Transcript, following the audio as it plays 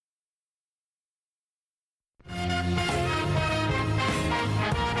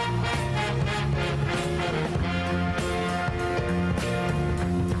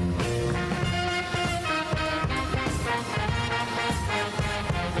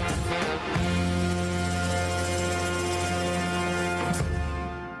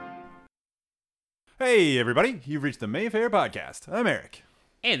Hey, everybody. You've reached the Mayfair Podcast. I'm Eric.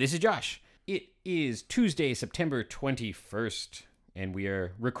 And this is Josh. It is Tuesday, September 21st, and we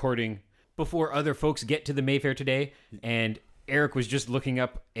are recording before other folks get to the Mayfair today. And Eric was just looking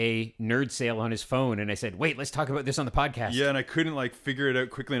up a nerd sale on his phone, and I said, wait, let's talk about this on the podcast. Yeah, and I couldn't figure it out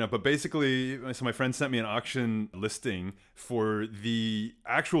quickly enough. But basically, so my friend sent me an auction listing for the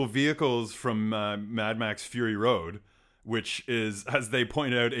actual vehicles from Mad Max Fury Road, which is, as they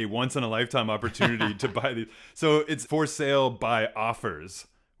point out, a once-in-a-lifetime opportunity to buy these. So it's for sale by offers,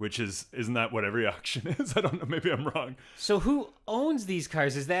 which isn't that what every auction is? I don't know. Maybe I'm wrong. So who owns these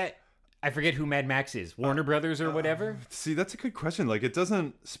cars? Is that, I forget who Mad Max is, Warner Brothers or whatever? See, that's a good question. It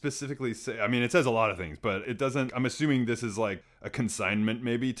doesn't specifically say, I mean, it says a lot of things, but it doesn't, I'm assuming this is a consignment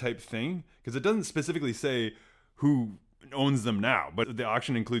maybe type thing, because it doesn't specifically say who owns them now, but the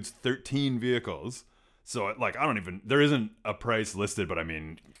auction includes 13 vehicles. So, there isn't a price listed, but I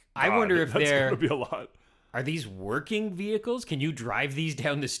mean, I wonder if that's going to be a lot. Are these working vehicles? Can you drive these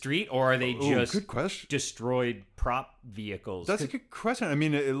down the street, or are they just good question. Destroyed prop vehicles? That's a good question. I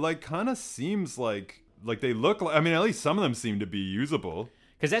mean, it kind of seems like they look like, I mean, at least some of them seem to be usable.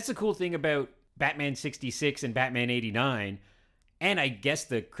 Because that's the cool thing about Batman 66 and Batman 89, and I guess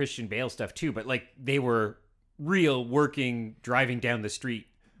the Christian Bale stuff too, but they were real working, driving down the street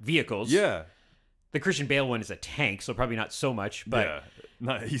vehicles. Yeah. The Christian Bale one is a tank, so probably not so much, but yeah,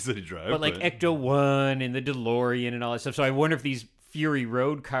 not easy to drive. But Ecto-1 and the DeLorean and all that stuff. So I wonder if these Fury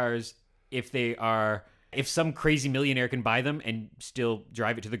Road cars, if some crazy millionaire can buy them and still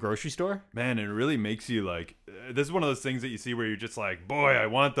drive it to the grocery store. Man, it really makes you this is one of those things that you see where you're just boy, I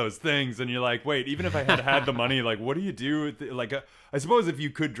want those things. And you're wait, even if I had the money, what do you do with it? I suppose if you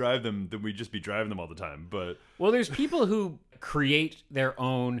could drive them, then we'd just be driving them all the time. But well, there's people who create their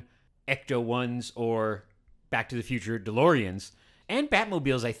own Ecto-1s or Back to the Future DeLoreans and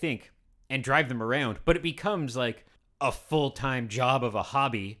Batmobiles, I think, and drive them around. But it becomes a full-time job of a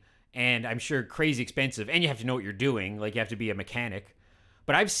hobby, and I'm sure crazy expensive. And you have to know what you're doing. You have to be a mechanic.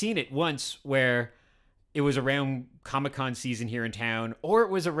 But I've seen it once where it was around Comic-Con season here in town, or it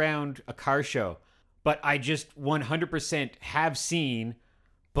was around a car show. But I just 100% have seen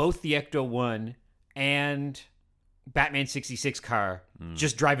both the Ecto-1 and Batman 66 car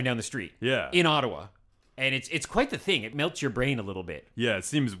just driving down the street in Ottawa. And it's quite the thing. It melts your brain a little bit. Yeah, it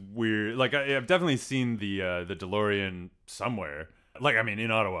seems weird. I've definitely seen the DeLorean somewhere.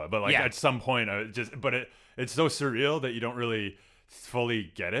 In Ottawa, but at some point it's so surreal that you don't really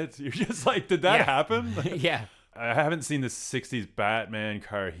fully get it. You're just did that happen? Yeah. I haven't seen the 60s Batman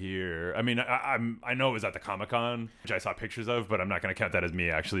car here. I mean, I know it was at the Comic-Con, which I saw pictures of, but I'm not going to count that as me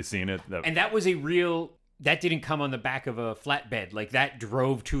actually seeing it. And that was that didn't come on the back of a flatbed. That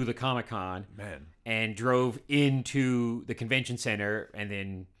drove to the Comic-Con. Man. And drove into the convention center and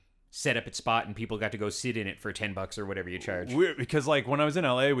then set up its spot, and people got to go sit in it for $10 or whatever you charge. Weird, because when I was in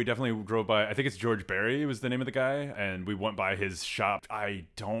LA, we definitely drove by, I think it's George Barry was the name of the guy, and we went by his shop. I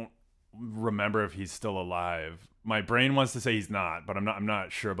don't remember if he's still alive. My brain wants to say he's not, but I'm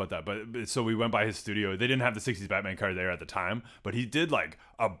not sure about that. But so we went by his studio. They didn't have the 60s Batman car there at the time, but he did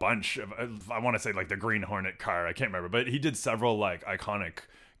a bunch of, I want to say the Green Hornet car. I can't remember, but he did several iconic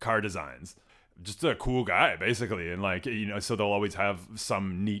car designs. Just a cool guy, basically, and so they'll always have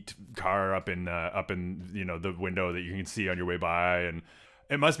some neat car up in the window that you can see on your way by, and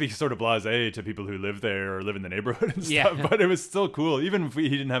it must be sort of blasé to people who live there or live in the neighborhood and stuff. Yeah. But it was still cool, even if he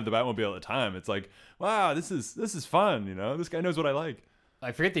didn't have the Batmobile at the time. It's wow, this is fun, this guy knows what I like.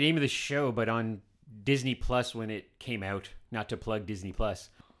 I forget the name of the show, but on Disney Plus when it came out, not to plug Disney Plus,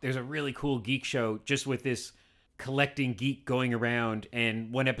 there's a really cool geek show just with this collecting geek going around,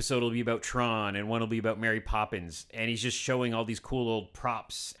 and one episode will be about Tron and one will be about Mary Poppins, and he's just showing all these cool old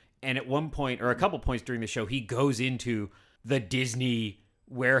props. And at one point, or a couple points during the show, he goes into the Disney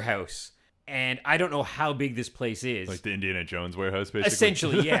warehouse, and I don't know how big this place is. The Indiana Jones warehouse, basically?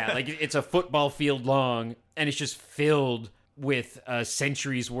 Essentially, yeah. It's a football field long, and it's just filled with a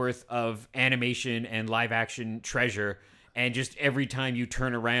century's worth of animation and live action treasure, and just every time you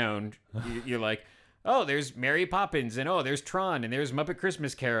turn around, you're like, oh, there's Mary Poppins, and oh, there's Tron, and there's Muppet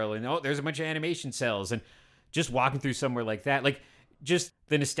Christmas Carol, and oh, there's a bunch of animation cells. And just walking through somewhere like that, just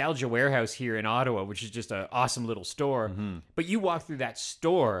the Nostalgia Warehouse here in Ottawa, which is just an awesome little store. Mm-hmm. But you walk through that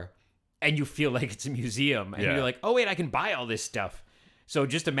store, and you feel like it's a museum, and you're like, oh, wait, I can buy all this stuff. So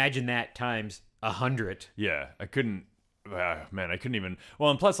just imagine that times 100. Yeah, I couldn't man, I couldn't even.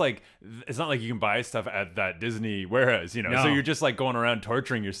 Well, and plus, like, it's not like you can buy stuff at that Disney warehouse, you know. No. So you're just like going around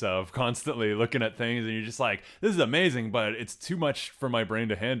torturing yourself, constantly looking at things, and you're just like, this is amazing, but it's too much for my brain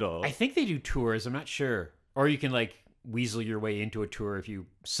to handle. I think they do tours. I'm not sure. Or you can like weasel your way into a tour if you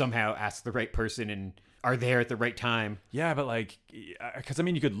somehow ask the right person and are there at the right time. Yeah, but like, because I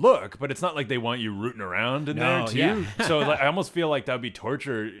mean, you could look, but it's not like they want you rooting around in there too. Yeah. So like, I almost feel like that would be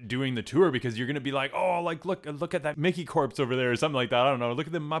torture doing the tour because you're gonna be like, oh, like look at that Mickey corpse over there or something like that. I don't know. Look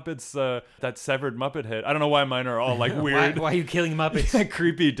at the Muppets, that severed Muppet head. I don't know why mine are all like weird, Why are you killing Muppets?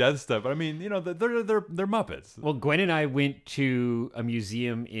 creepy death stuff. But I mean, you know, they're Muppets. Well, Gwen and I went to a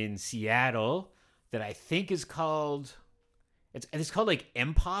museum in Seattle that I think is called. It's called like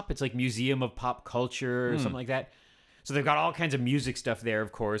M-Pop. It's like Museum of Pop Culture or something like that. So they've got all kinds of music stuff there,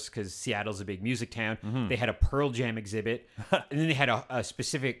 of course, because Seattle's a big music town. They had a Pearl Jam exhibit, and then they had a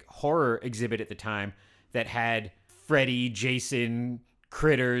specific horror exhibit at the time that had Freddy, Jason,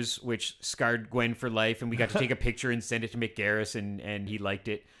 Critters, which scarred Gwen for life, and we got to take a picture and send it to Mick Garris, and he liked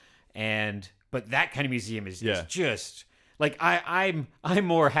it. But that kind of museum is just like I'm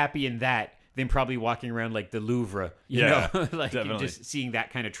more happy in that than probably walking around like the Louvre, you know, like definitely. just seeing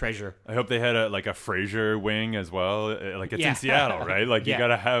that kind of treasure. I hope they had a Frasier wing as well. Like it's in Seattle, right? Like you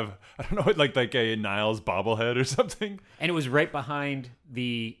gotta have, I don't know, like a Niles bobblehead or something. And it was right behind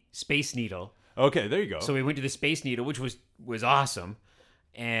the Space Needle. Okay, there you go. So we went to the Space Needle, which was awesome,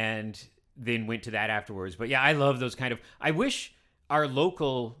 and then went to that afterwards. But yeah, I love those kind of. I wish our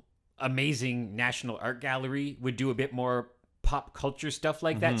local amazing National Art Gallery would do a bit more pop culture stuff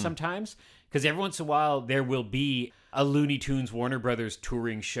like that sometimes. Because every once in a while, there will be a Looney Tunes Warner Brothers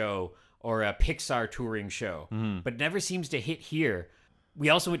touring show or a Pixar touring show. But it never seems to hit here. We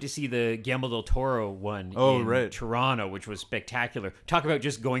also went to see the Guillermo del Toro one in Toronto, which was spectacular. Talk about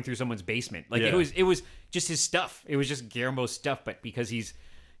just going through someone's basement. Like it was just his stuff. It was just Guillermo's stuff. But because he's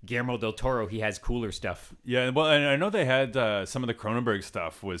Guillermo del Toro, he has cooler stuff. Yeah, well, and I know they had some of the Cronenberg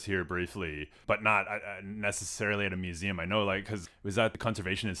stuff was here briefly, but not necessarily at a museum. I know, like, because it was at the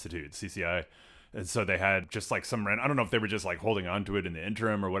Conservation Institute, CCI. And so they had just like some I don't know if they were just like holding on to it in the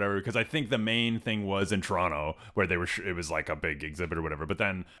interim or whatever, because I think the main thing was in Toronto where they were it was like a big exhibit or whatever. But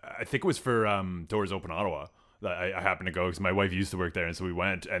then I think it was for Doors Open Ottawa. I happened to go because my wife used to work there, and so we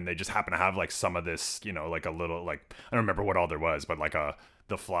went, and they just happened to have like some of this, you know, like a little, like, I don't remember what all there was, but like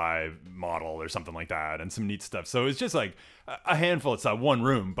the Fly model or something like that, and some neat stuff. So it's just like a handful. It's not one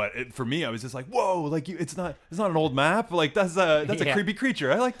room, but for me, I was just like, whoa, like it's not an old map. Like that's a creepy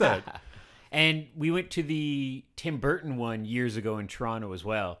creature. I like that. And we went to the Tim Burton one years ago in Toronto as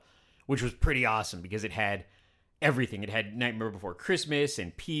well, which was pretty awesome because it had everything. It had Nightmare Before Christmas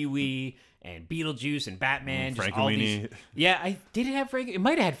and Pee-wee and Beetlejuice and Batman. Just all these. Yeah, did it have Frank? It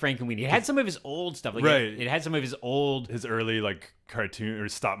might have had Frankenweenie. It had some of his old stuff. Like right. It had some of his early like cartoon or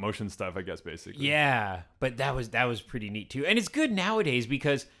stop motion stuff, I guess, basically. Yeah, but that was pretty neat too. And it's good nowadays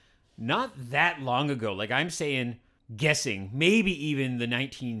because not that long ago, like I'm guessing, maybe even the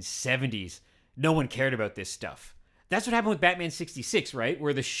 1970s, no one cared about this stuff. That's what happened with Batman 66, right?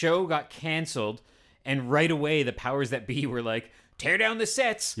 Where the show got canceled and right away the powers that be were like, tear down the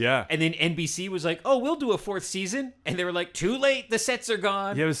sets. Yeah. And then NBC was like, oh, we'll do a fourth season. And they were like, too late. The sets are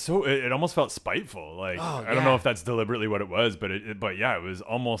gone. Yeah, it almost felt spiteful. Like, I don't know if that's deliberately what it was, but yeah, it was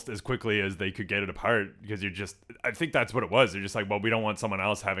almost as quickly as they could get it apart because I think that's what it was. They're just like, well, we don't want someone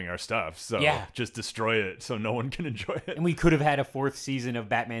else having our stuff. So just destroy it so no one can enjoy it. And we could have had a fourth season of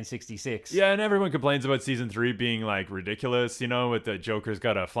Batman 66. Yeah, and everyone complains about season 3 being like ridiculous, you know, with the Joker's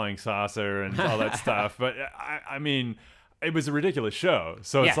got a flying saucer and all that stuff. But I mean, it was a ridiculous show.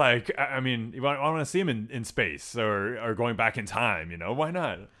 So it's like, I mean, I want to see him in space or going back in time, you know? Why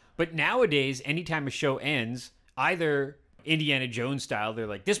not? But nowadays, anytime a show ends, either Indiana Jones style, they're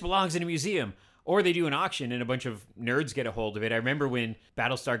like, this belongs in a museum, or they do an auction and a bunch of nerds get a hold of it. I remember when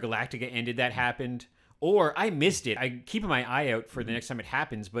Battlestar Galactica ended, that happened. Or I missed it. I keep my eye out for the next time it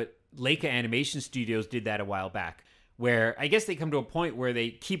happens, but Leica Animation Studios did that a while back, where I guess they come to a point where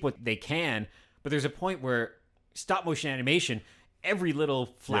they keep what they can, but there's a point where stop motion animation, every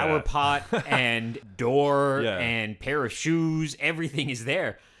little flower pot and door and pair of shoes, everything is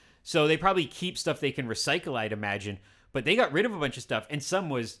there. So they probably keep stuff they can recycle, I'd imagine. But they got rid of a bunch of stuff, and some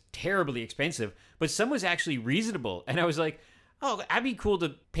was terribly expensive, but some was actually reasonable. And I was like, oh, that'd be cool to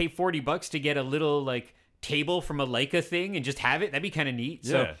pay $40 to get a little like table from a Leica thing and just have it. That'd be kind of neat.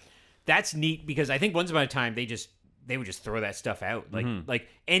 Yeah. So that's neat because I think once upon a time they would just throw that stuff out. Like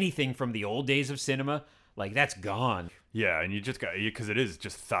anything from the old days of cinema. Like, that's gone. Yeah, and you just got, because it is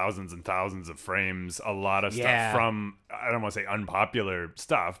just thousands and thousands of frames, a lot of stuff from, I don't want to say unpopular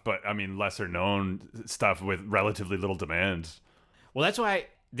stuff, but I mean, lesser known stuff with relatively little demand. Well, that's why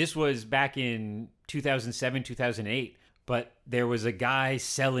this was back in 2007, 2008, but there was a guy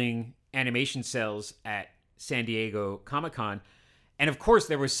selling animation cells at San Diego Comic-Con, and of course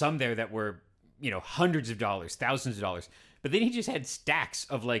there was some there that were hundreds of dollars, thousands of dollars. But then he just had stacks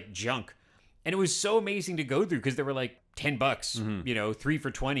of like junk. And it was so amazing to go through because they were like $10, 3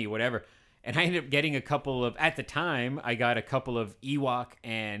 for 20, whatever. And I ended up getting a couple of, at the time, I got a couple of Ewok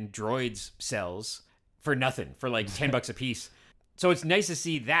and Droids cells for nothing, for like $10 a piece. So it's nice to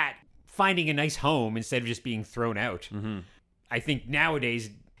see that finding a nice home instead of just being thrown out. I think nowadays,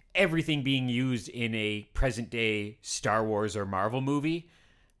 everything being used in a present day Star Wars or Marvel movie,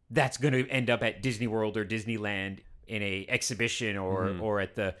 that's going to end up at Disney World or Disneyland in a exhibition or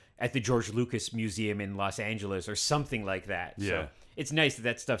at the George Lucas Museum in Los Angeles or something like that. Yeah. So it's nice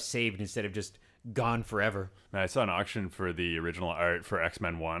that stuff's saved instead of just gone forever. I saw an auction for the original art for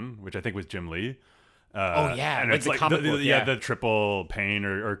X-Men 1, which I think was Jim Lee. And like it's the like comic book, the triple pane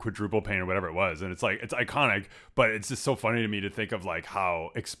or quadruple pane or whatever it was, and it's like it's iconic, but it's just so funny to me to think of like how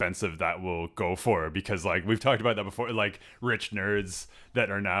expensive that will go for, because like we've talked about that before, like rich nerds that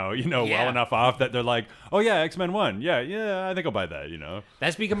are now well enough off that they're like, oh yeah, X-Men 1, yeah, I think I'll buy that.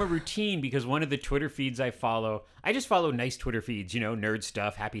 That's become a routine because one of the Twitter feeds I just follow nice Twitter feeds, nerd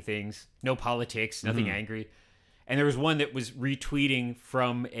stuff, happy things, no politics, nothing angry. And there was one that was retweeting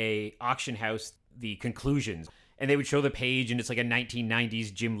from a auction house the conclusions, and they would show the page and it's like a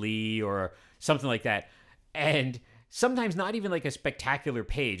 1990s Jim Lee or something like that, and sometimes not even like a spectacular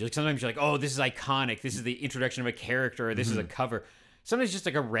page. Like sometimes you're like, oh, this is iconic, this is the introduction of a character, or this is a cover. Sometimes just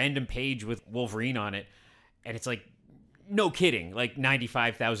like a random page with Wolverine on it, and it's like, no kidding, like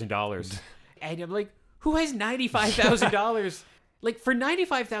 $95,000. And I'm like, who has $95,000? Like for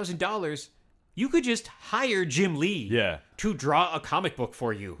 $95,000 you could just hire Jim Lee to draw a comic book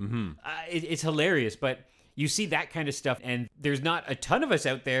for you. It's hilarious, but you see that kind of stuff, and there's not a ton of us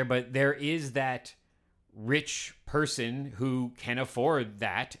out there, but there is that rich person who can afford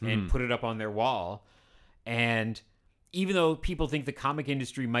that and put it up on their wall. And even though people think the comic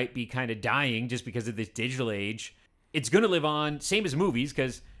industry might be kind of dying just because of this digital age, it's going to live on, same as movies,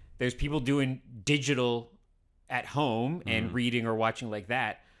 because there's people doing digital at home and reading or watching like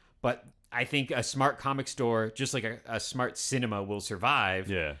that. But I think a smart comic store, just like a smart cinema, will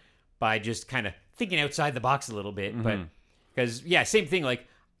survive by just kind of thinking outside the box a little bit. But because, same thing, like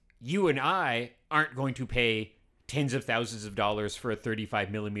you and I aren't going to pay tens of thousands of dollars for a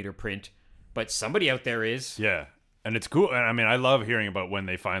 35 millimeter print, but somebody out there is. Yeah. And it's cool. I mean, I love hearing about when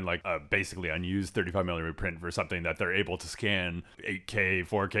they find like a basically unused 35 millimeter print for something that they're able to scan 8K,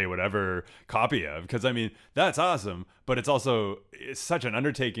 4K, whatever copy of. Because I mean, that's awesome, but it's such an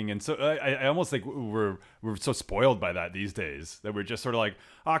undertaking. And so I almost think we're so spoiled by that these days that we're just sort of like,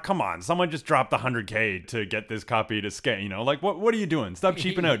 oh, come on, someone just dropped 100K to get this copy to scan. Like what are you doing? Stop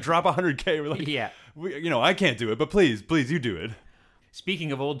cheaping out. Drop 100K. We're like, I can't do it, but please, you do it.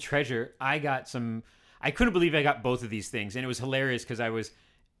 Speaking of old treasure, I couldn't believe I got both of these things, and it was hilarious because I was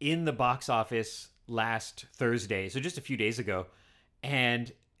in the box office last Thursday, so just a few days ago,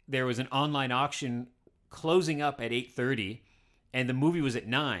 and there was an online auction closing up at 8:30, and the movie was at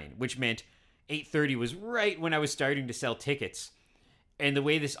 9, which meant 8:30 was right when I was starting to sell tickets. And the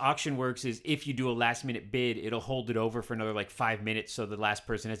way this auction works is if you do a last-minute bid, it'll hold it over for another like 5 minutes so the last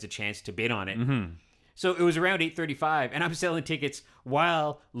person has a chance to bid on it. So it was around 8:35, and I'm selling tickets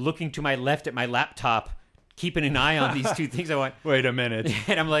while looking to my left at my laptop, keeping an eye on these two things I want. Wait a minute.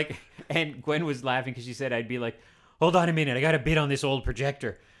 And I'm like, and Gwen was laughing because she said I'd be like, hold on a minute, I got to bid on this old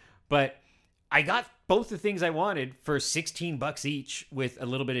projector. But I got both the things I wanted for $16 each with a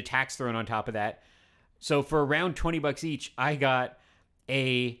little bit of tax thrown on top of that. So for around $20 each, I got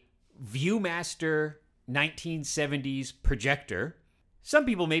a ViewMaster 1970s projector. Some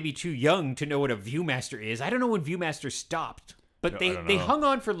people may be too young to know what a ViewMaster is. I don't know when ViewMaster stopped, but they hung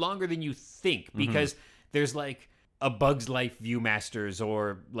on for longer than you think because there's like a Bug's Life ViewMasters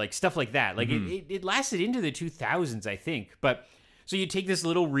or like stuff like that. Like it lasted into the 2000s, I think. But so you take this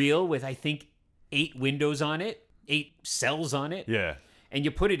little reel with, I think, 8 windows on it, 8 cells on it. Yeah. And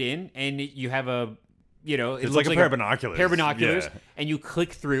you put it in and you have a, it's like a pair of binoculars. Pair of binoculars. Yeah. And you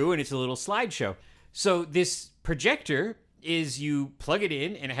click through and it's a little slideshow. So this projector is you plug it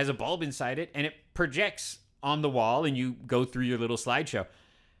in and it has a bulb inside it and it projects on the wall and you go through your little slideshow.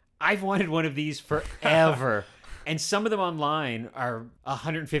 I've wanted one of these forever. And some of them online are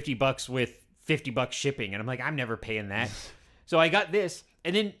 $150 with $50 shipping. And I'm like, I'm never paying that. So I got this.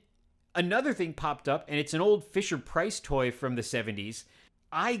 And then another thing popped up and it's an old Fisher-Price toy from the 70s.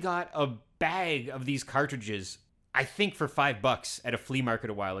 I got a bag of these cartridges, I think for $5 at a flea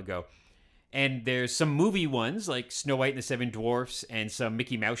market a while ago. And there's some movie ones like Snow White and the Seven Dwarfs and some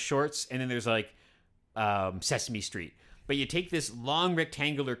Mickey Mouse shorts. And then there's like Sesame Street. But you take this long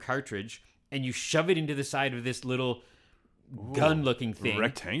rectangular cartridge and you shove it into the side of this little gun-looking thing.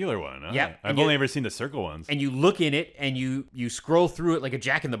 Rectangular one. Huh? Yeah. I've only ever seen the circle ones. And you look in it and you scroll through it like a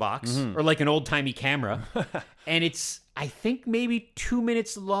Jack-in-the-Box or like an old-timey camera. And it's, I think, maybe 2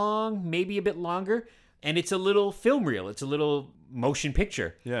 minutes long, maybe a bit longer. And it's a little film reel. It's a little motion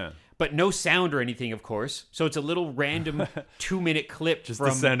picture. Yeah. But no sound or anything, of course. So it's a little random 2-minute clip. Just from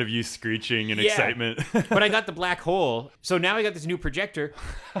the sound of you screeching in excitement. But I got the black hole. So now I got this new projector.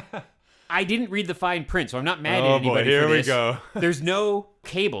 I didn't read the fine print, so I'm not mad at anybody here for this. we go. There's no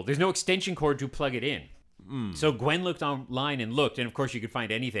cable. There's no extension cord to plug it in. So Gwen looked online and looked, and of course you could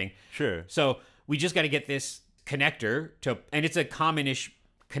find anything. Sure. So we just got to get this connector and it's a common-ish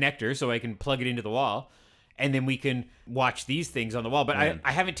connector, so I can plug it into the wall, and then we can watch these things on the wall. But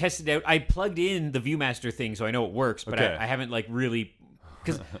I haven't tested it out. I plugged in the ViewMaster thing, so I know it works, but Okay. I haven't like really,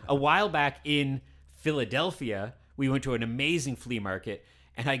 because a while back in Philadelphia, we went to an amazing flea market,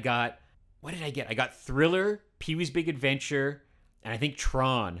 and I got, what did I get? I got Thriller, Pee-wee's Big Adventure, and I think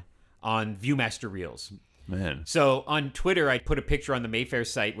Tron on ViewMaster reels. Man. So on Twitter, I put a picture on the Mayfair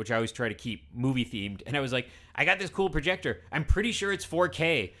site, which I always try to keep movie themed. And I was like, I got this cool projector. I'm pretty sure it's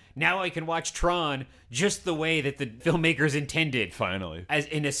 4K. Now I can watch Tron just the way that the filmmakers intended. Finally. As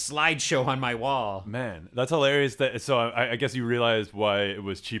in a slideshow on my wall. Man, that's hilarious. So I guess you realized why it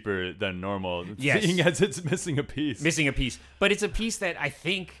was cheaper than normal. Yes. Seeing as it's missing a piece. Missing a piece. But it's a piece that I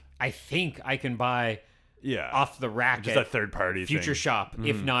think I can buy off the rack Just at a third party Future thing. Shop,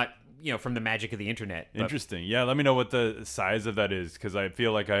 if not, from the magic of the internet. But Interesting. Yeah, let me know what the size of that is, because I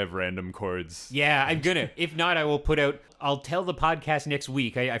feel like I have random cords. yeah, I'm gonna. If not, I'll tell the podcast next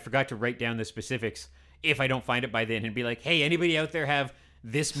week. I forgot to write down the specifics if I don't find it by then, and be like, hey, anybody out there have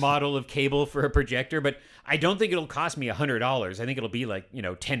this model of cable for a projector? But I don't think it'll cost me $100. I think it'll be like,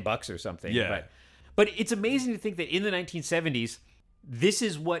 $10 or something. Yeah. But it's amazing to think that in the 1970s, this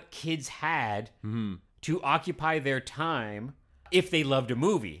is what kids had to occupy their time if they loved a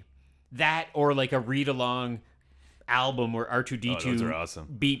movie. That or like a read-along album where R2-D2 those are awesome.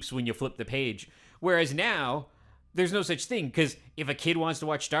 beeps when you flip the page. Whereas now, there's no such thing, because if a kid wants to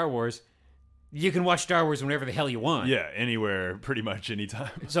watch Star Wars, you can watch Star Wars whenever the hell you want. Yeah, anywhere, pretty much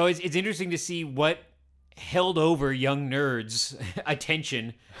anytime. So it's interesting to see what held over young nerds'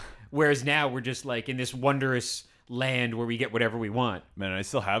 attention, whereas now we're just like in this wondrous land where we get whatever we want. Man, I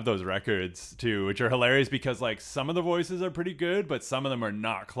still have those records too, which are hilarious because like some of the voices are pretty good, but some of them are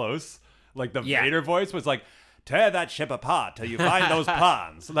not close. Like the Vader voice was like, tear that ship apart till you find those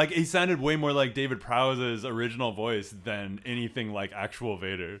pawns. Like he sounded way more like David Prowse's original voice than anything like actual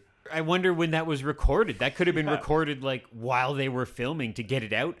Vader. I wonder when that was recorded. That could have been recorded like while they were filming to get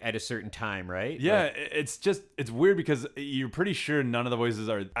it out at a certain time, right? Yeah, Like, it's weird because you're pretty sure none of the voices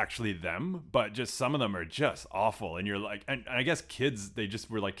are actually them, but just some of them are just awful. And you're like, and I guess kids, they just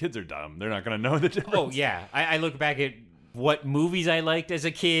were like, kids are dumb. They're not going to know the difference. oh yeah. I look back at what movies I liked as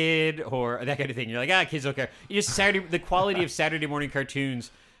a kid or that kind of thing. You're like, kids don't care. You just the quality of Saturday morning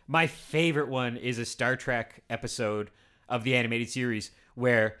cartoons. My favorite one is a Star Trek episode of the animated series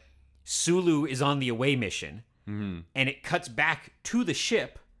where Sulu is on the away mission, and it cuts back to the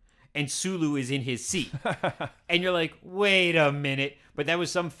ship, and Sulu is in his seat. And you're like, wait a minute. But that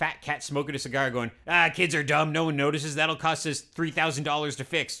was some fat cat smoking a cigar going, kids are dumb. No one notices. That'll cost us $3,000 to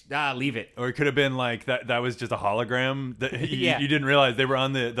fix. Leave it. Or it could have been like that was just a hologram that Yeah. you didn't realize they were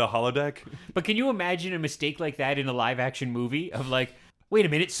on the holodeck. But can you imagine a mistake like that in a live action movie of like, wait a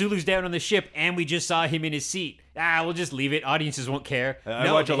minute, Sulu's down on the ship and we just saw him in his seat. We'll just leave it. Audiences won't care.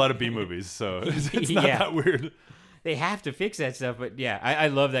 I watch a lot of B movies, so it's not Yeah. that weird. They have to fix that stuff, but yeah, I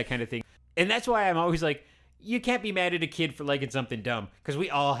love that kind of thing. And that's why I'm always like, you can't be mad at a kid for liking something dumb, because we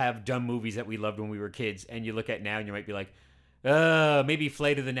all have dumb movies that we loved when we were kids, and you look at now and you might be like, maybe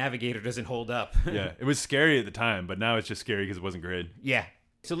Flight of the Navigator doesn't hold up. Yeah, it was scary at the time, but now it's just scary because it wasn't great. Yeah.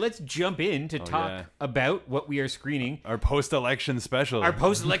 So let's jump in to talk about what we are screening. Our post-election special. Our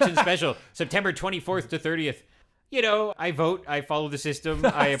post-election special, September 24th to 30th. I vote. I follow the system.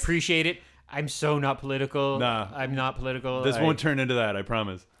 I appreciate it. I'm so not political. Nah. I'm not political. This won't turn into that, I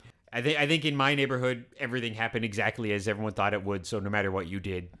promise. I think in my neighborhood, everything happened exactly as everyone thought it would. So no matter what you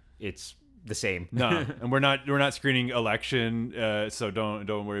did, it's the same. No, and we're not screening Election, so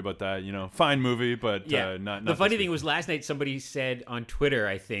don't worry about that. Fine movie, but Yeah. not. The funny thing was last night somebody said on Twitter,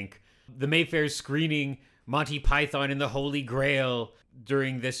 I think, the Mayfair's screening Monty Python and the Holy Grail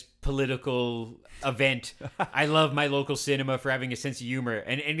during this political event. I love my local cinema for having a sense of humor.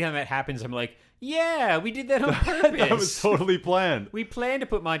 And anytime that happens, I'm like, yeah, we did that on purpose. That was totally planned. We planned to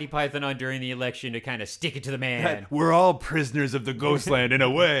put Monty Python on during the election to kind of stick it to the man. We're all prisoners of the Ghostland in a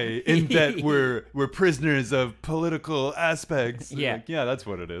way, in that we're prisoners of political aspects. Yeah. Like, yeah, that's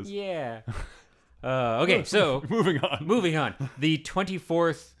what it is. Yeah. Okay, so Moving on. moving on. The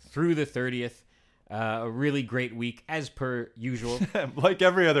 24th through the 30th. A really great week, as per usual. Like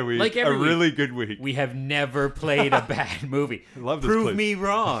every other week. Like every a really good week. We have never played a bad movie. Love this Prove place. me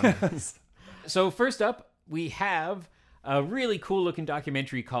wrong. So first up, we have a really cool looking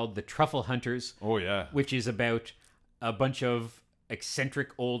documentary called The Truffle Hunters, Oh, yeah. which is about a bunch of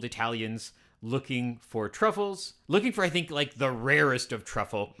eccentric old Italians looking for truffles, looking for, I think, like the rarest of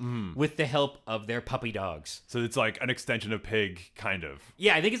truffle, with the help of their puppy dogs. So it's like an extension of Pig, kind of.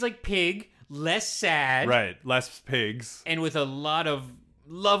 Yeah, I think it's like Pig, less sad, Right. Less pigs. and with a lot of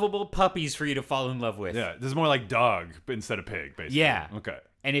lovable puppies for you to fall in love with. Yeah. This is more like dog instead of pig, basically. Yeah. Okay.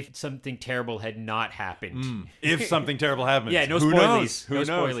 And if something terrible had not happened. If something terrible happens. Yeah, no Who spoilies. knows? Who No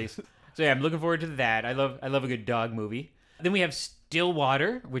knows? spoilies. So yeah, I'm looking forward to that. I love a good dog movie. Then we have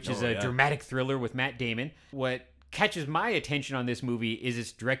Stillwater, which is a yeah. dramatic thriller with Matt Damon. What catches my attention on this movie is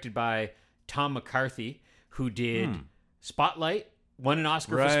it's directed by Tom McCarthy, who did Spotlight, won an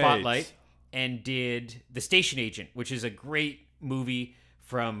Oscar for Right. Spotlight, and did The Station Agent, which is a great movie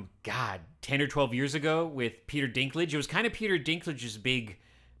from, 10 or 12 years ago with Peter Dinklage. It was kind of Peter Dinklage's big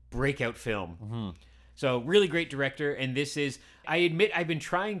breakout film. So really great director. And this is, I admit, I've been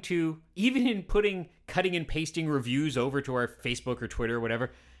trying to, even in cutting and pasting reviews over to our Facebook or Twitter or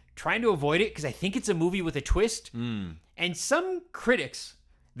whatever, trying to avoid it because I think it's a movie with a twist. And some critics,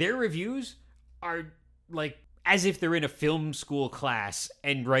 their reviews are like as if they're in a film school class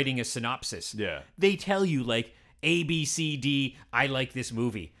and writing a synopsis. Yeah. They tell you like A, B, C, D, I like this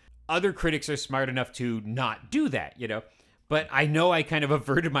movie. Other critics are smart enough to not do that, you know? But I know I kind of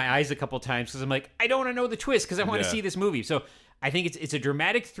averted my eyes a couple times because I'm like, I don't want to know the twist because I want to Yeah. see this movie. So I think it's a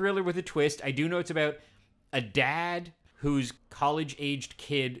dramatic thriller with a twist. I do know it's about a dad whose college-aged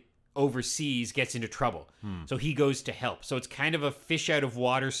kid overseas gets into trouble. So he goes to help. So it's kind of a fish out of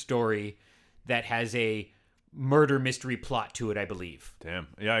water story that has a murder mystery plot to it, I believe. Damn.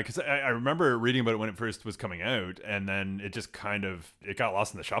 Yeah, because I remember reading about it when it first was coming out, and then it just it got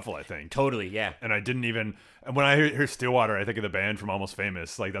lost in the shuffle, I think. Totally, yeah. And I didn't even, and when I hear Stillwater, I think of the band from Almost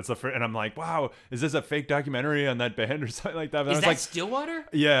Famous. Like, that's the first, and I'm like, wow, is this a fake documentary on that band or something like that? And I Is was that like, Stillwater?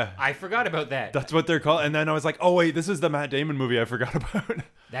 yeah, I forgot about that. that's what they're called. And then I was like, oh, wait, this is the Matt Damon movie I forgot about.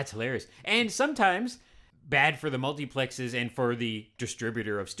 That's hilarious. And sometimes bad for the multiplexes and for the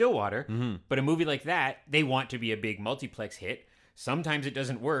distributor of Stillwater, but a movie like that, they want to be a big multiplex hit. Sometimes it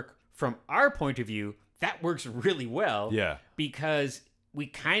doesn't work. From our point of view, that works really well. Yeah. Because we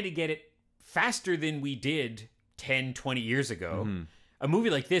kind of get it faster than we did 10, 20 years ago. A movie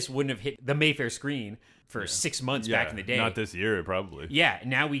like this wouldn't have hit the Mayfair screen for 6 months back in the day. Not this year, probably. Yeah,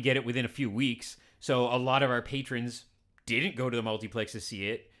 now we get it within a few weeks. So a lot of our patrons didn't go to the multiplex to see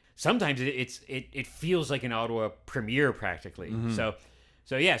it. Sometimes it feels like an Ottawa premiere practically. So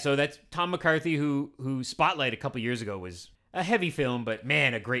that's Tom McCarthy who Spotlight a couple years ago was a heavy film, but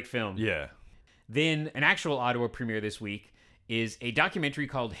man, a great film. Yeah. Then an actual Ottawa premiere this week is a documentary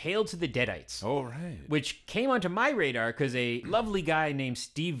called Hail to the Deadites. Oh, right. Which came onto my radar because a lovely guy named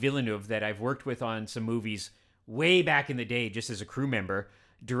Steve Villeneuve that I've worked with on some movies way back in the day, just as a crew member,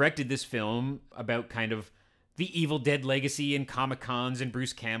 directed this film about kind of the Evil Dead legacy and Comic-Cons and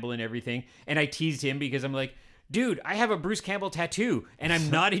Bruce Campbell and everything. And I teased him because I'm like, dude, I have a Bruce Campbell tattoo and I'm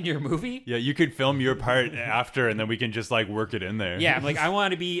not in your movie. Yeah, you could film your part after, and then we can just like work it in there. Yeah, I'm like, I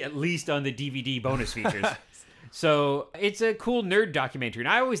want to be at least on the DVD bonus features. So it's a cool nerd documentary. And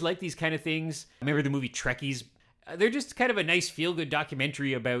I always like these kind of things. I remember the movie Trekkies. They're just kind of a nice feel-good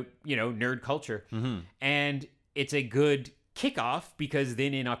documentary about, nerd culture. And it's a good kickoff because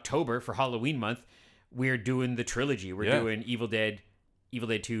then in October for Halloween month, we're doing the trilogy. We're doing Evil Dead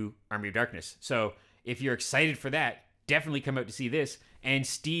 2, Army of Darkness. So if you're excited for that, definitely come out to see this. And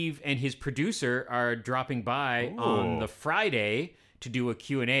Steve and his producer are dropping by on the Friday to do a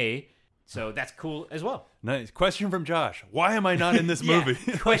Q&A. So that's cool as well. Nice. Question from Josh. Why am I not in this Yeah.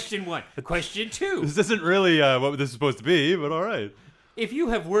 movie? Question 1. Question 2. This isn't really what this is supposed to be, but all right. If you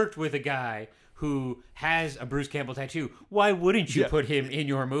have worked with a guy who has a Bruce Campbell tattoo, why wouldn't you put him in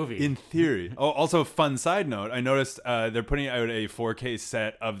your movie? In theory. Oh, also, fun side note, I noticed they're putting out a 4K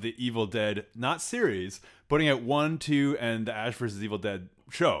set of the Evil Dead, not series, putting out 1, 2, and the Ash vs. Evil Dead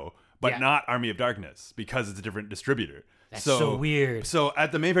show, but not Army of Darkness, because it's a different distributor. That's so weird. So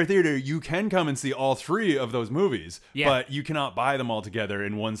at the Mayfair Theater, you can come and see all 3 of those movies, but you cannot buy them all together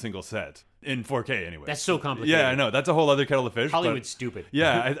in one single set. In 4K, anyway. That's so complicated. Yeah, I know. That's a whole other kettle of fish. Hollywood's stupid.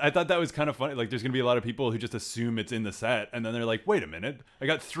 Yeah, I thought that was kind of funny. Like, there's going to be a lot of people who just assume it's in the set, and then they're like, wait a minute. I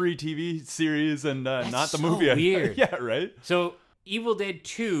got 3 TV series and not the so movie. Weird. Yeah, right? So Evil Dead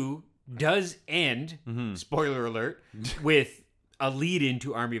 2 does end, spoiler alert, with a lead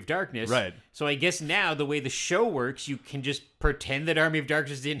into Army of Darkness. Right. So I guess now the way the show works, you can just pretend that Army of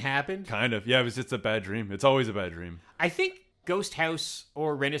Darkness didn't happen. Kind of. Yeah, it was just a bad dream. It's always a bad dream. I think Ghost House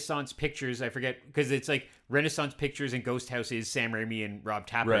or Renaissance Pictures, I forget, because it's like Renaissance Pictures and Ghost House is Sam Raimi and Rob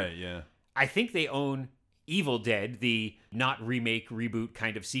Tapert. Right, yeah. I think they own Evil Dead, the not remake, reboot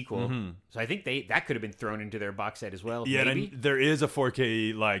kind of sequel. So I think that could have been thrown into their box set as well. Yeah, maybe. and there is a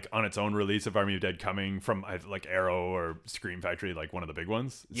 4K like on its own release of Army of Dead coming from like Arrow or Scream Factory, like one of the big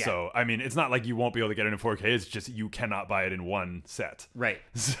ones. Yeah. So I mean, it's not like you won't be able to get it in 4K. It's just you cannot buy it in one set. Right.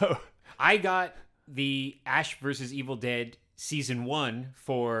 So I got the Ash vs. Evil Dead season 1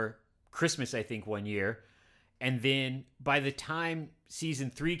 for Christmas, I think, one year. And then by the time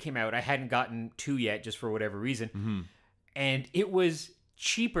season 3 came out, I hadn't gotten 2 yet, just for whatever reason. And it was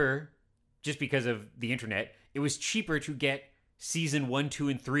cheaper, just because of the internet, it was cheaper to get season 1, 2,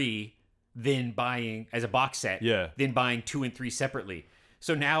 and 3 than buying as a box set, than buying 2 and 3 separately.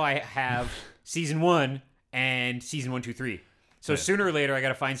 So now I have season 1 and season 1, 2, 3. So sooner or later, I got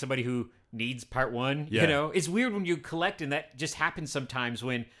to find somebody who needs part 1. Yeah. You know, it's weird when you collect, and that just happens sometimes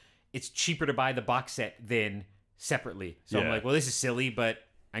when it's cheaper to buy the box set than separately. So I'm like, well, this is silly, but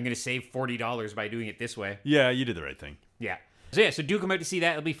I'm going to save $40 by doing it this way. yeah, you did the right thing. Yeah. So do come out to see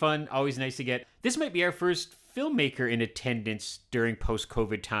that. It'll be fun. Always nice to get. This might be our first filmmaker in attendance during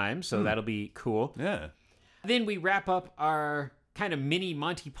post-COVID time, so that'll be cool. Yeah. Then we wrap up our kind of mini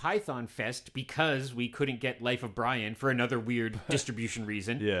Monty Python fest because we couldn't get Life of Brian for another weird distribution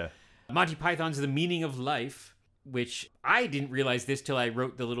reason. Yeah. Monty Python's The Meaning of Life, which I didn't realize this till I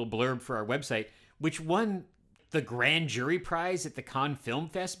wrote the little blurb for our website, which won the Grand Jury Prize at the Cannes Film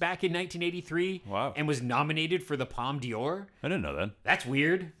Fest back in 1983. Wow. And was nominated for the Palme d'Or. I didn't know that. That's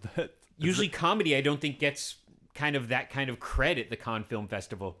weird. Usually comedy, I don't think, gets that kind of credit at the Cannes Film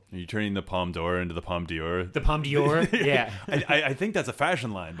Festival. Are you turning the Palme d'Or into the Palme d'Or? The Palme d'Or? Yeah. I think that's a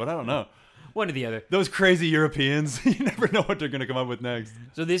fashion line, but I don't know. One or the other. Those crazy Europeans, you never know what they're going to come up with next.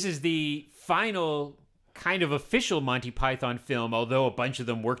 So this is the final kind of official Monty Python film, although a bunch of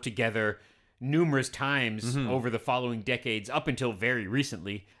them worked together numerous times over the following decades up until very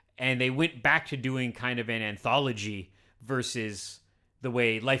recently. And they went back to doing kind of an anthology versus the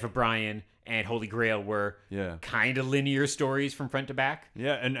way Life of Brian and Holy Grail were kind of linear stories from front to back.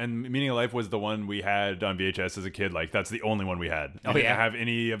 Yeah, and Meaning of Life was the one we had on VHS as a kid. Like, that's the only one we had. We didn't have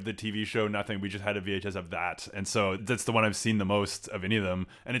any of the TV show, nothing. We just had a VHS of that. And so that's the one I've seen the most of any of them.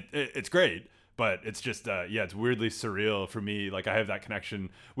 And it's great. But it's just, it's weirdly surreal for me. Like, I have that connection.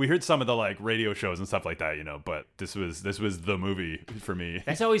 We heard some of the, like, radio shows and stuff like that, you know, but this was the movie for me.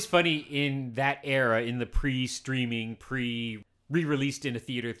 That's always funny in that era, in the pre-streaming, re-released in a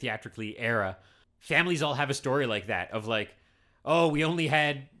theater theatrically era. Families all have a story like that of like, oh, we only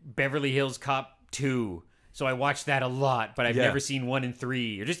had Beverly Hills Cop 2, so I watched that a lot, but I've never seen 1 and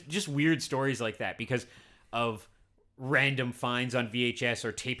 3. Or just weird stories like that because of random finds on VHS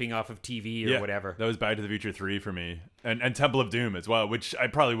or taping off of TV or whatever. That was Back to the Future 3 for me. And Temple of Doom as well, which I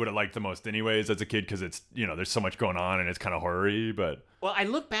probably would have liked the most anyways as a kid because it's, you know, there's so much going on and it's kind of horror-y, but... Well, I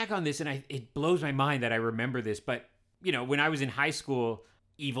look back on this and it blows my mind that I remember this, but, you know, when I was in high school,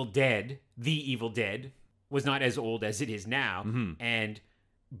 The Evil Dead, was not as old as it is now, and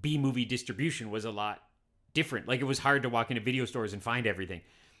B-movie distribution was a lot different. Like, it was hard to walk into video stores and find everything.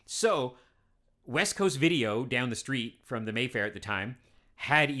 So... West Coast Video down the street from the Mayfair at the time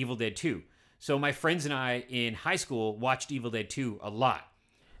had Evil Dead 2. So my friends and I in high school watched Evil Dead 2 a lot.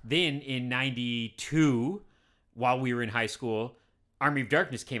 Then in 92, while we were in high school, Army of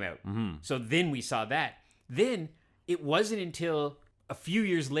Darkness came out. So then we saw that. Then it wasn't until a few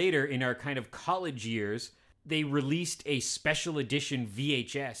years later in our kind of college years, they released a special edition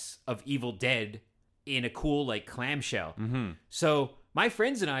VHS of Evil Dead in a cool like clamshell. So my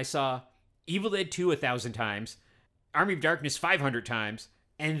friends and I saw Evil Dead 2 1,000 times, Army of Darkness 500 times,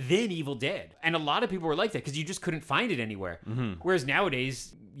 and then Evil Dead. And a lot of people were like that because you just couldn't find it anywhere. Whereas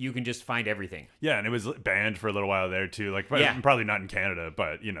nowadays, you can just find everything. Yeah, and it was banned for a little while there too. Like, probably not in Canada,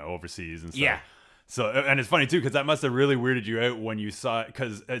 but, you know, overseas and stuff. Yeah. So, and it's funny too, because that must have really weirded you out when you saw it,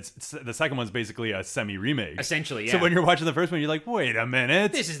 because it's the second one's basically a semi-remake. Essentially, yeah. So when you're watching the first one, you're like, wait a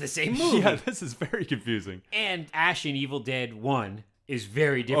minute. This is the same movie. Yeah, this is very confusing. And Ash in Evil Dead 1 is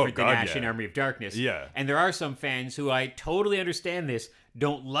very different than Ash in Army of Darkness. Yeah. And there are some fans who, I totally understand this,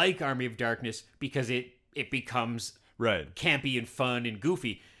 don't like Army of Darkness because it becomes campy and fun and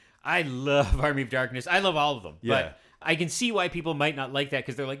goofy. I love Army of Darkness. I love all of them. Yeah. But I can see why people might not like that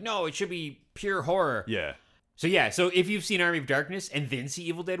because they're like, no, it should be pure horror. Yeah. So yeah, so if you've seen Army of Darkness and then see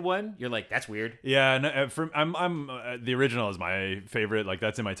Evil Dead 1, you're like, that's weird. Yeah, no, I'm the original is my favorite. Like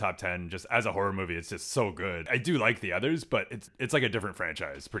that's in my top 10. Just as a horror movie, it's just so good. I do like the others, but it's like a different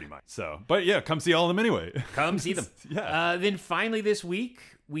franchise, pretty much. So, but yeah, come see all of them anyway. Come see them. Yeah. Then finally this week,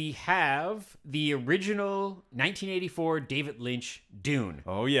 we have the original 1984 David Lynch Dune.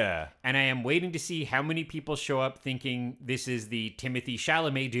 Oh yeah. And I am waiting to see how many people show up thinking this is the Timothée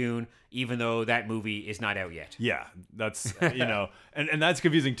Chalamet Dune, even though that movie is not out yet. Yeah, that's, and that's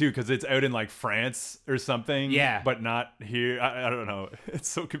confusing too, because it's out in like France or something. Yeah. But not here. I don't know. It's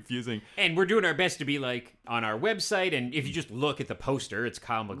so confusing. And we're doing our best to be like on our website. And if you just look at the poster, it's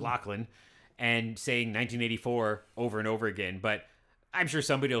Kyle MacLachlan and saying 1984 over and over again. But I'm sure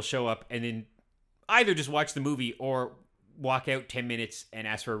somebody will show up and then either just watch the movie or walk out 10 minutes and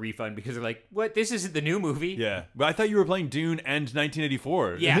ask for a refund because they're like, what? This isn't the new movie. Yeah. But I thought you were playing Dune and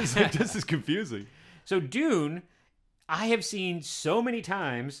 1984. Yeah. This is confusing. So Dune, I have seen so many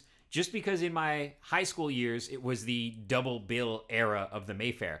times just because in my high school years, it was the double bill era of the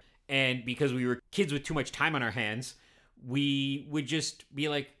Mayfair. And because we were kids with too much time on our hands, we would just be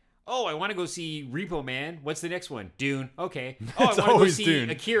like, oh, I want to go see Repo Man. What's the next one? Dune. Okay. Oh, I want to go see Dune.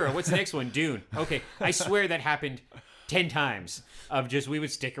 Akira. What's the next one? Dune. Okay. I swear that happened 10 times of just we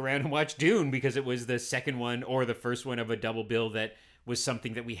would stick around and watch Dune because it was the second one or the first one of a double bill that was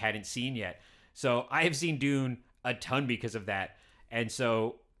something that we hadn't seen yet. So I have seen Dune a ton because of that. And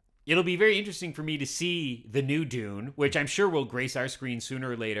so it'll be very interesting for me to see the new Dune, which I'm sure will grace our screen sooner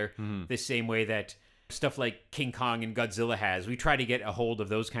or later, the same way that stuff like King Kong and Godzilla has. We try to get a hold of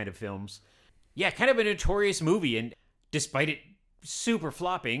those kind of films. Yeah, kind of a notorious movie, and despite it super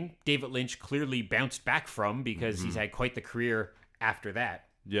flopping, David Lynch clearly bounced back from because he's had quite the career after that.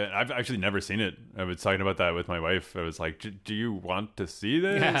 Yeah, I've actually never seen it. I was talking about that with my wife. I was like, do you want to see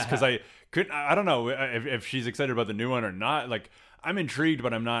this? Because I don't know if she's excited about the new one or not. Like, I'm intrigued,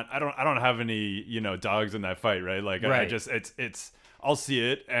 but I'm not. I don't have any dogs in that fight, right? Like, right. I just it's. I'll see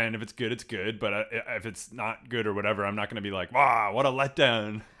it, and if it's good, it's good. But if it's not good or whatever, I'm not going to be like, wow, what a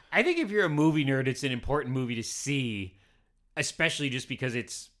letdown. I think if you're a movie nerd, it's an important movie to see, especially just because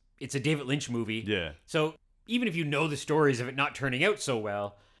it's a David Lynch movie. Yeah. So even if you know the stories of it not turning out so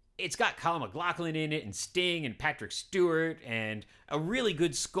well, it's got Kyle MacLachlan in it and Sting and Patrick Stewart and a really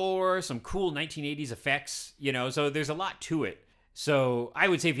good score, some cool 1980s effects, so there's a lot to it. So I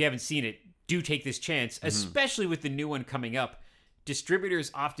would say if you haven't seen it, do take this chance, especially with the new one coming up.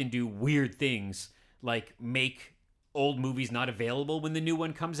 Distributors often do weird things like make old movies not available when the new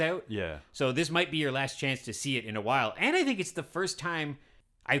one comes out. Yeah. So this might be your last chance to see it in a while. And I think it's the first time,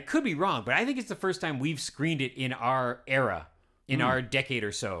 I could be wrong, but I think it's the first time we've screened it in our era, in our decade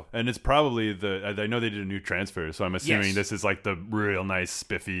or so. And it's probably I know they did a new transfer, so I'm assuming Yes. this is like the real nice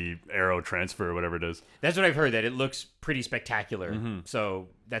spiffy Arrow transfer or whatever it is. That's what I've heard, that it looks pretty spectacular. So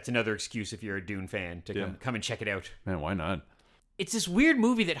that's another excuse if you're a Dune fan to come and check it out. Man, why not? It's this weird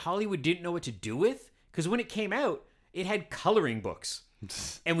movie that Hollywood didn't know what to do with, because when it came out, it had coloring books.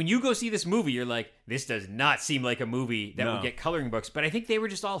 And when you go see this movie, you're like, this does not seem like a movie that would get coloring books. But I think they were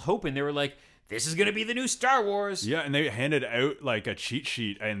just all hoping. They were like, this is going to be the new Star Wars. Yeah, and they handed out like a cheat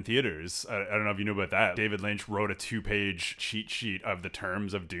sheet in theaters. I don't know if you knew about that. David Lynch wrote a 2-page cheat sheet of the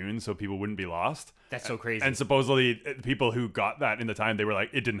terms of Dune so people wouldn't be lost. That's so crazy. And supposedly people who got that in the time, they were like,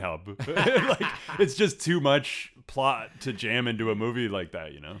 it didn't help. Like, it's just too much plot to jam into a movie like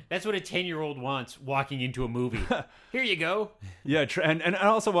that, That's what a 10-year-old wants walking into a movie. Here you go. Yeah, and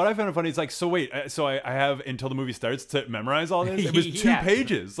also what I found funny is like, so wait, so I have until the movie starts to memorize all this? It was 2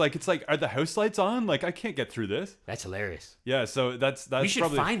 pages. Like, it's like, are the house lights on? Like, I can't get through this. That's hilarious. Yeah, so that's We should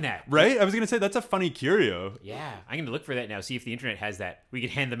probably, find that. Right? I was going to say, that's a funny curio. Yeah, I'm going to look for that now, see if the internet has that. We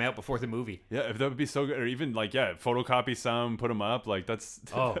could hand them out before the movie. Yeah, if that would be so good. Or even like, photocopy some, put them up. Like, that's...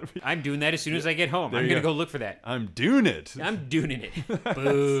 Oh, I'm doing that as soon as I get home. I'm you going to go. go look for that. I'm doing it. I'm doing it.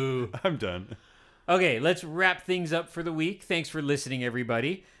 Boo. I'm done. Okay, let's wrap things up for the week. Thanks for listening,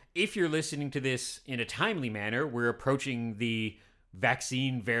 everybody. If you're listening to this in a timely manner, we're approaching the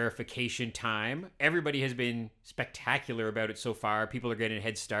vaccine verification time. Everybody has been spectacular about it so far. People are getting a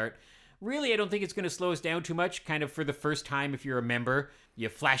head start. Really, I don't think it's going to slow us down too much. Kind of for the first time, if you're a member, you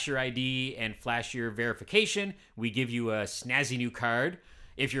flash your ID and flash your verification. We give you a snazzy new card.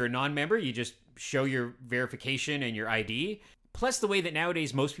 If you're a non-member, you just show your verification and your ID. Plus, the way that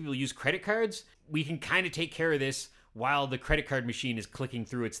nowadays most people use credit cards, we can kind of take care of this while the credit card machine is clicking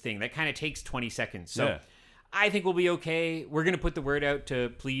through its thing. That kind of takes 20 seconds. So I think we'll be okay. We're going to put the word out to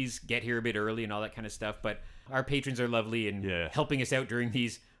please get here a bit early and all that kind of stuff. But our patrons are lovely and helping us out during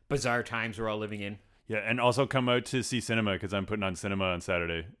these bizarre times we're all living in. Yeah, and also come out to see cinema because I'm putting on cinema on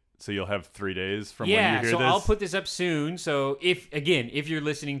Saturday. So you'll have 3 days from when you hear so this. I'll put this up soon. So if you're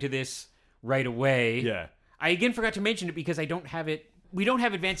listening to this right away, Yeah. I again forgot to mention it because I don't have it. We don't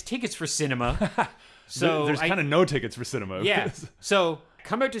have advanced tickets for cinema. So There's kind of no tickets for cinema. Yeah. So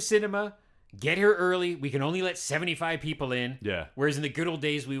come out to cinema, get here early. We can only let 75 people in. Yeah. Whereas in the good old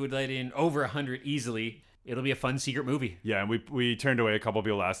days, we would let in over 100 easily. It'll be a fun secret movie. Yeah, and we turned away a couple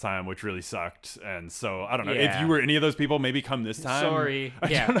people last time, which really sucked. And so I don't know if Yeah. you were any of those people. Maybe come this time. Sorry. I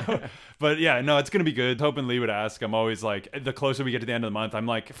Yeah. don't know. But yeah, no, it's gonna be good. Hope and Lee would ask. I'm always like, the closer we get to the end of the month, I'm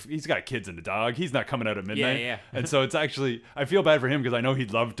like, he's got kids and a dog. He's not coming out at midnight. Yeah. And so it's actually, I feel bad for him because I know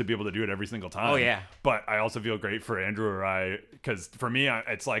he'd love to be able to do it every single time. Oh, yeah. But I also feel great for Andrew or I because for me,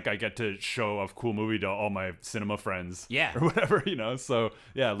 it's like I get to show a cool movie to all my cinema friends. Yeah. Or whatever, So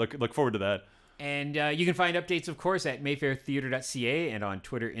yeah, look forward to that. And you can find updates, of course, at mayfairtheater.ca and on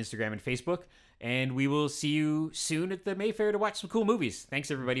Twitter, Instagram, and Facebook. And we will see you soon at the Mayfair to watch some cool movies. Thanks,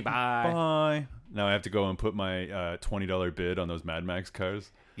 everybody. Bye. Bye. Now I have to go and put my $20 bid on those Mad Max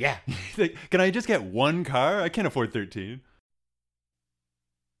cars. Yeah. Can I just get one car? I can't afford 13.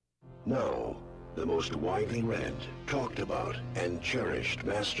 Now, the most widely read, talked about, and cherished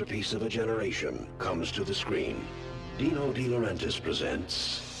masterpiece of a generation comes to the screen. Dino De Laurentiis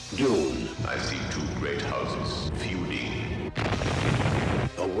presents Dune. I see two great houses feuding.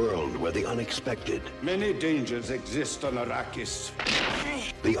 A world where the unexpected, Many dangers exist on Arrakis.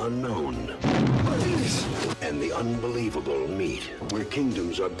 the unknown, and the unbelievable meet. Where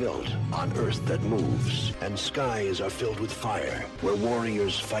kingdoms are built on earth that moves, and skies are filled with fire. Where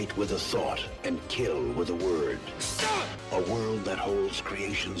warriors fight with a thought and kill with a word. A world that holds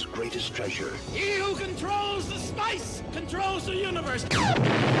creation's greatest treasure. He who controls the spice controls the universe.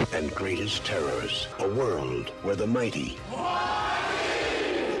 And greatest terrors. A world where the mighty,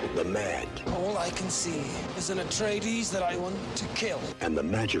 the mad, All I can see is an Atreides that I want to kill. and the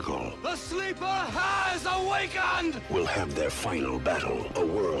magical The sleeper has awakened! will have their final battle. A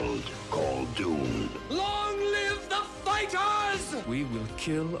world called Dune. Long live the fighters! We will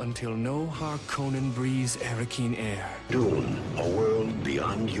kill until no Harkonnen breathes Arakeen air. Dune, a world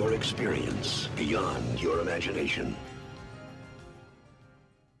beyond your experience, beyond your imagination.